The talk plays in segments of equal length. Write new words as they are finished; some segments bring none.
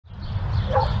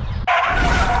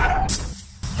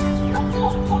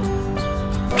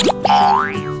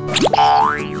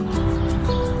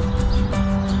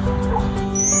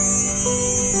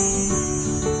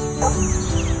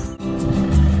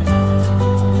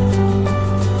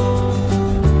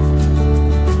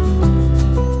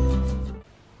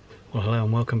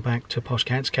to Posh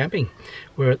Cats Camping.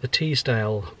 We're at the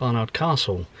Teesdale Barnard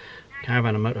Castle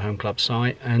Caravan and Motorhome Club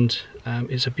site, and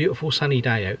it's a beautiful sunny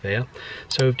day out there,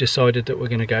 so we've decided that we're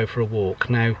going to go for a walk.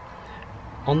 Now,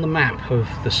 on the map of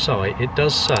the site it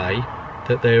does say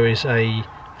that there is a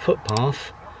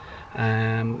footpath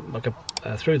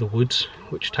through the woods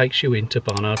which takes you into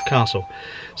Barnard Castle,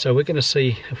 so we're going to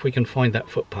see if we can find that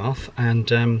footpath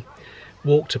and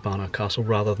walk to Barnard Castle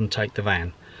rather than take the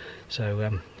van.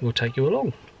 So we'll take you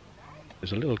along.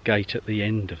 There's a little gate at the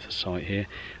end of the site here,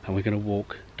 and we're going to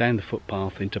walk down the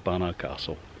footpath into Barnard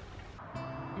Castle.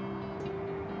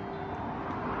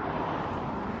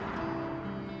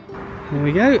 There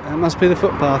we go, that must be the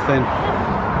footpath then.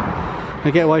 Now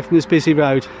get away from this busy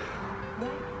road.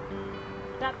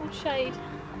 Double shade.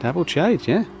 Double shade,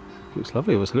 yeah. Looks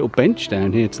lovely. There's a little bench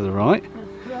down here to the right.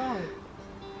 It's dry.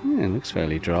 Yeah, it looks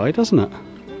fairly dry, doesn't it?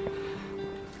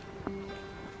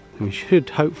 We should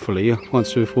hopefully,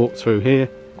 once we've walked through here,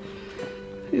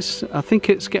 I think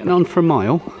it's getting on for a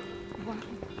mile,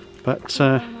 but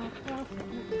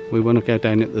we want to go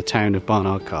down at the town of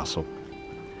Barnard Castle,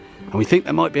 and we think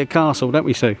there might be a castle, don't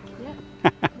we, Sue?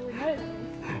 Yeah. We know.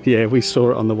 Yeah, we saw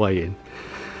it on the way in.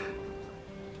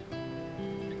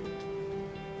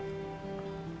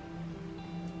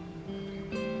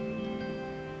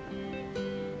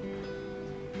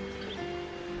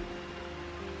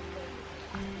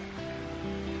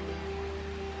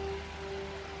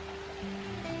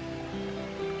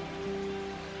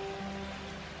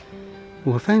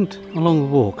 Well, I found along the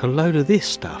walk a load of this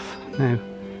stuff. Now,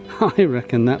 I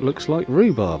reckon that looks like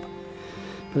rhubarb,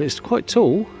 but it's quite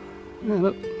tall. Yeah,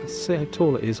 look, let's see how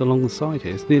tall it is along the side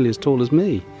here. It's nearly as tall as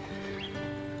me.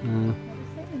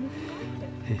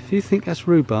 If you think that's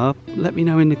rhubarb, let me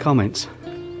know in the comments,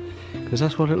 because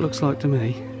that's what it looks like to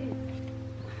me.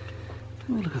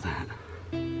 Oh, look at that.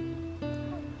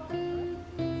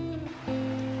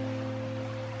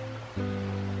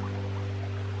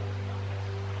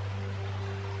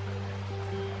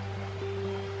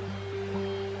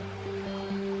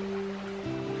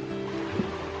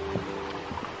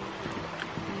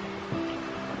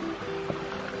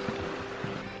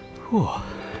 Oh,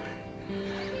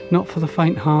 not for the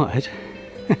faint-hearted.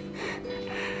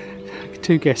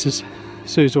 Two guesses.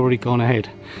 Sue's already gone ahead,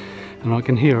 and I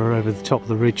can hear her over the top of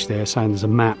the ridge there saying there's a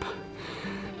map.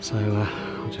 So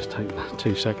I'll just take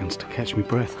 2 seconds to catch my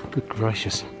breath. Good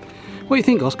gracious. What do you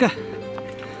think, Oscar?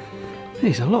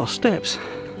 There's a lot of steps.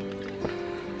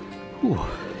 Ooh.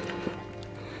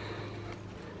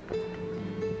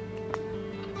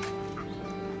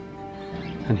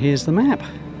 And here's the map.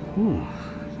 Ooh.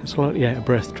 Slightly out of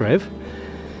breath, Trev,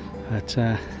 but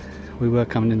we were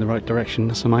coming in the right direction,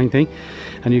 that's the main thing.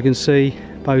 And you can see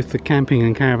both the Camping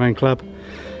and Caravan Club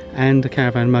and the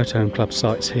Caravan Motorhome Club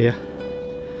sites here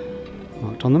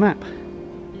marked on the map.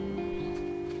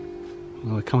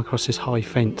 Well, we come across this high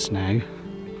fence now,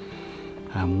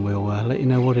 and we'll let you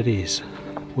know what it is.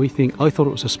 I thought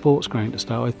it was a sports ground to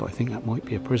start with, but I think that might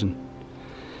be a prison.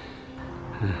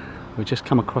 We've just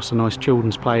come across a nice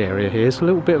children's play area here. It's a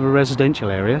little bit of a residential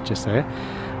area just there.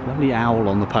 Lovely owl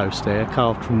on the post there,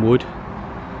 carved from wood.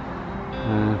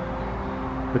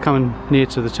 We're coming near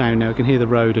to the town now. We can hear the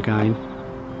road again,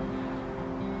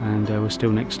 and we're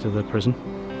still next to the prison.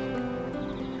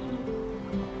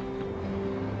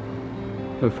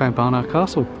 We found Barnard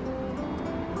Castle.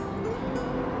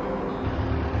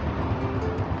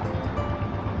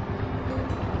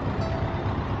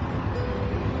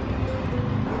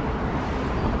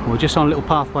 We're just on a little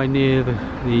pathway near the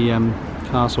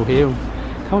castle here.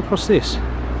 Come across this.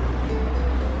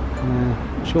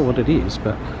 Not sure what it is,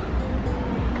 but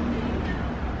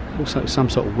looks like some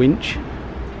sort of winch.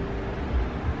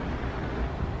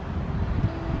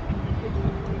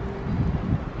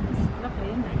 It's lovely,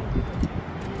 isn't it?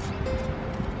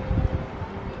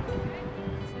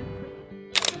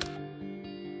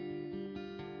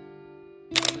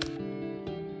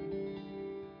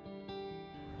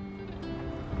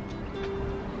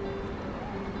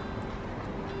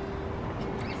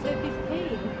 Sophie's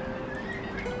key.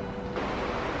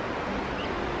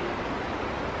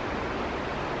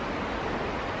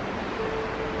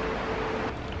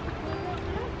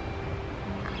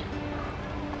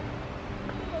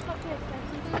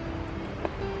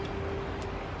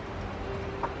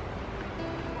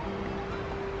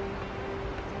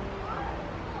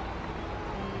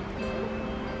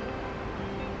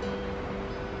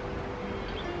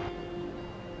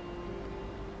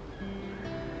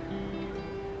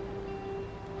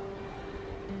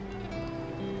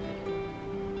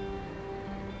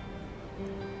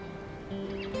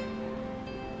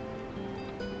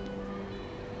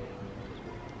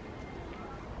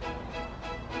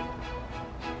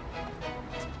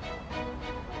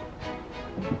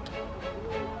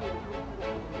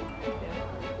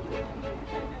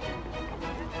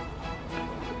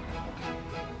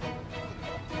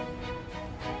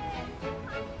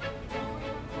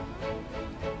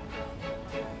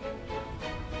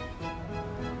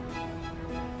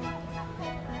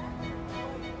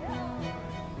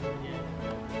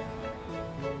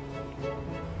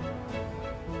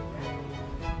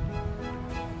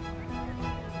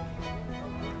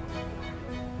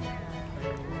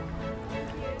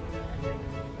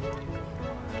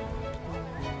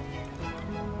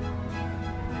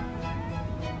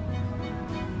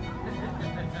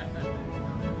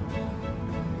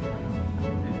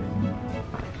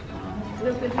 a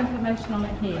little bit of information on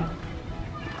it here.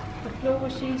 The floor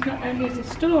was used not only as a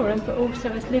storeroom but also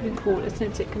as living quarters,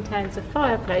 since it contains a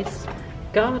fireplace,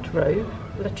 guardrobe,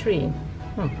 latrine,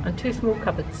 and 2 small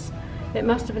cupboards. It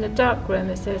must have been a dark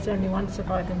room as there is only one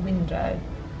surviving window.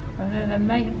 Although there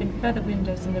may have been further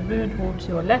windows in the ruined wall to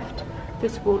your left,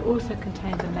 this wall also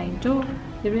contains a main door.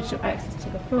 The original access to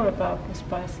the floor above was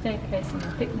by a staircase in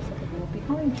the thickness of the wall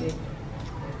behind you. It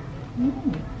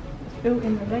was built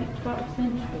in the late 12th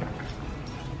century.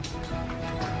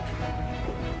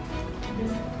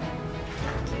 This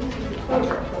is a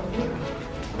toilet for you.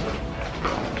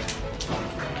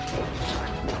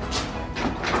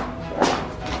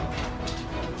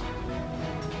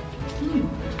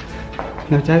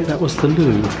 No doubt that was the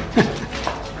loo.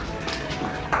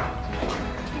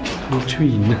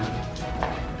 Latrine.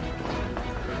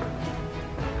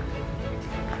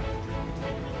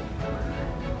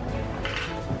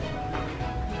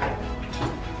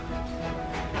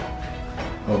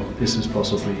 Oh, this is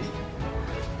possibly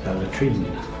a latrine.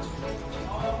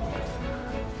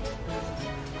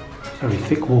 Very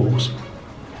thick walls.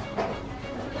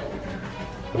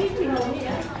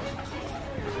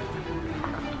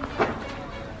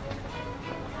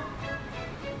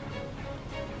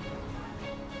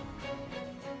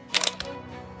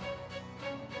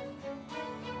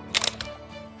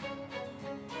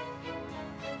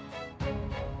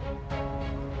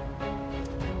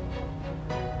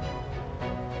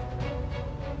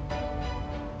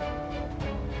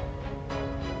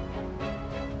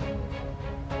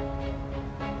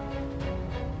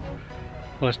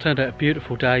 Well, it's turned out a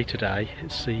beautiful day today.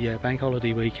 It's the bank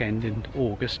holiday weekend in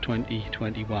August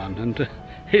 2021 and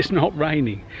it's not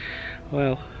raining.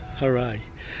 Well, hooray.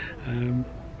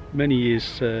 Many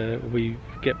years we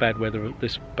get bad weather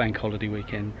this bank holiday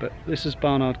weekend, but this is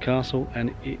Barnard Castle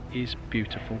and it is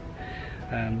beautiful.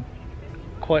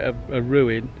 Quite a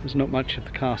ruin. There's not much of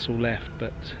the castle left,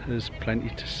 but there's plenty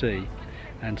to see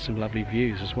and some lovely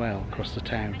views as well across the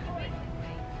town.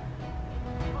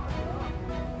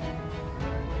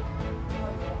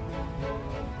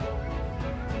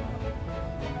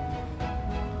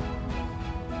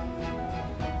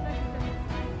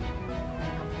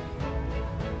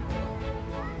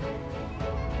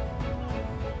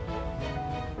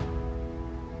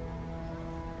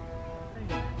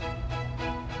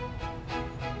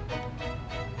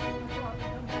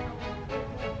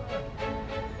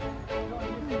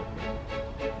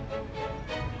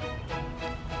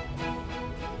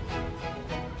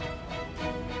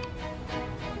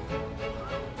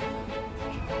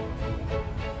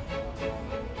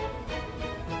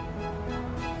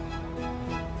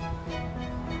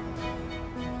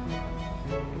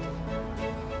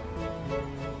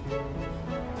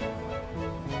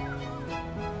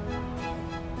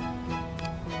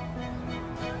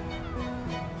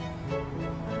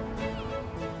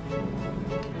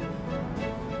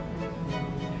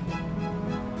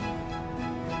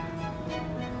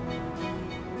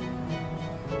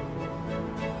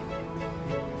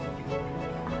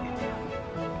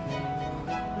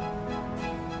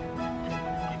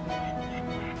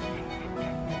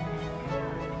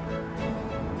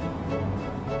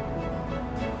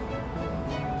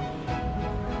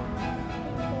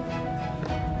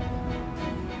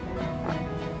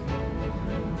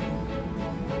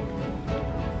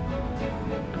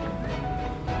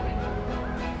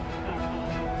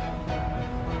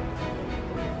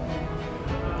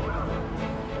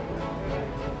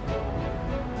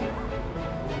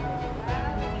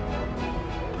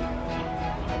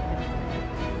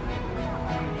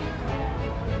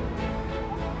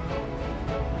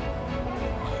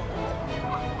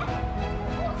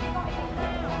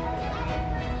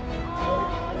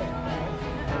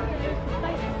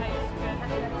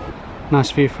 Nice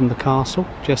view from the castle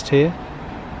just here.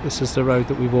 This is the road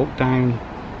that we walked down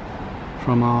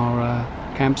from our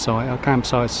campsite. Our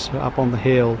campsite's up on the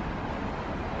hill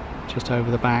just over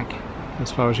the back,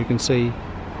 as far as you can see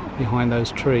behind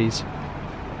those trees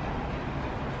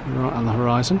right on the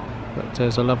horizon. But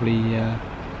there's a lovely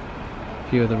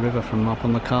view of the river from up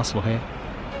on the castle here.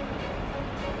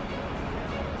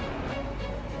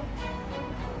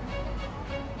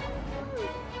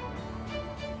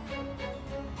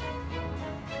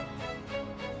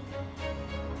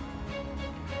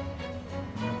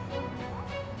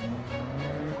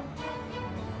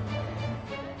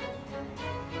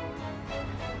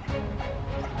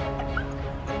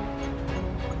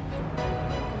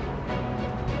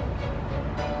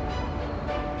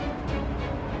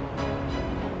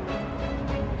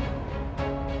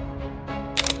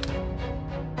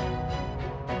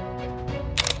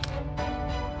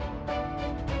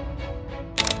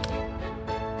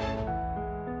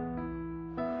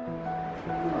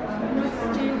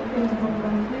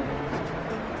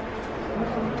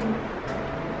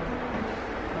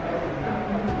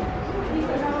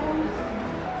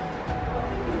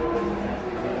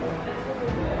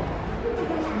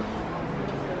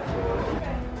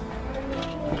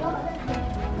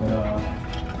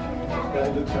 Yeah,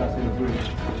 it looks like in a bridge.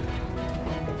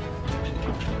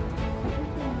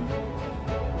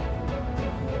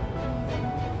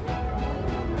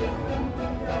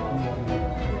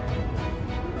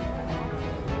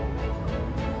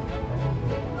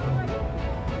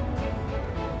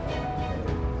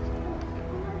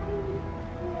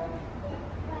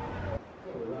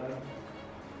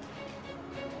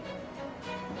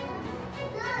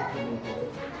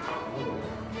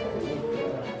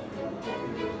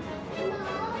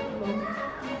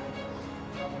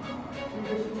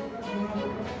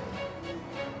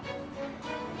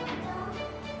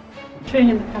 Tree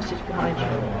in the passage behind you,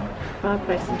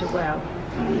 fireplace and a well.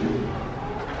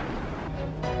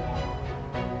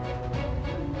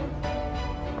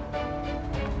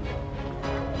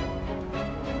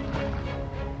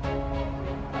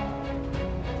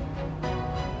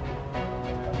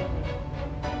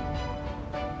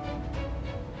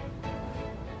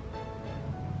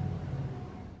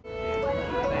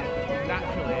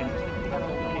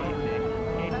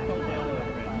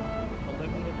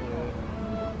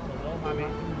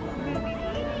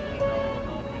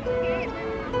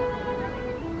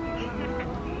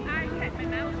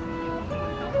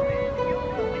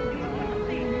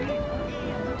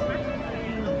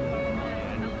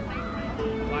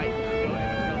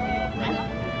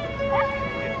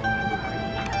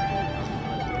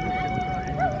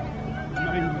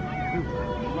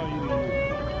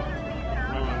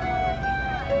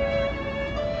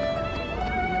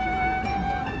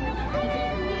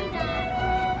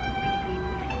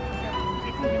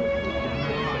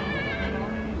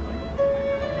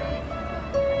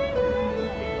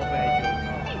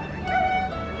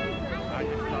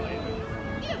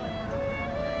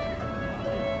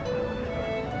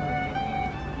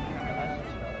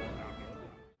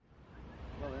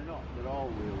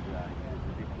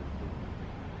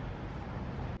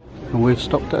 And we've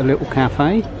stopped at a little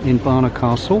cafe in Barnard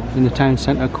Castle in the town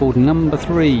centre called Number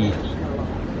 3.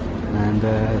 And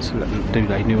do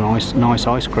they do nice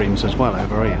ice creams as well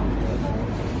over here.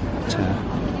 But,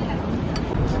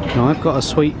 now I've got a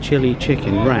sweet chilli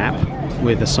chicken wrap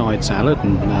with a side salad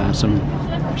and some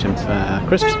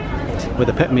crisps with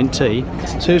a peppermint tea.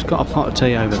 Sue's got a pot of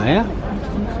tea over there.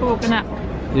 Pork and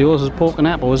apple. Yours is pork and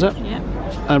apple, is it? Yeah.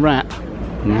 A wrap.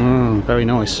 Very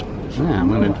nice. Yeah, I'm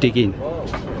going to dig in.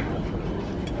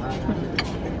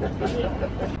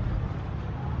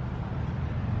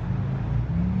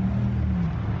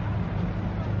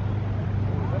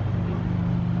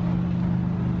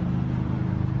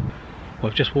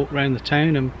 We've just walked around the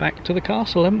town and back to the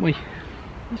castle, haven't we?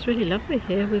 It's really lovely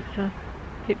here with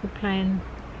people playing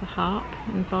the harp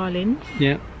and violins.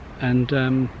 Yeah,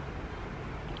 and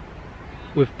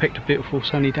we've picked a beautiful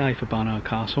sunny day for Barnard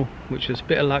Castle, which is a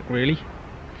bit of luck really.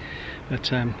 But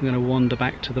we're going to wander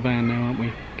back to the van now, aren't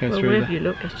we? Well, wherever you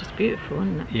look, it's just beautiful,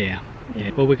 isn't it? Yeah,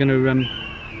 yeah. Well, we're going to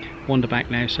wander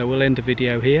back now, so we'll end the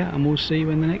video here and we'll see you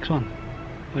in the next one,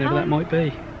 whenever that might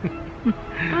be.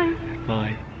 Bye.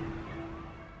 Bye.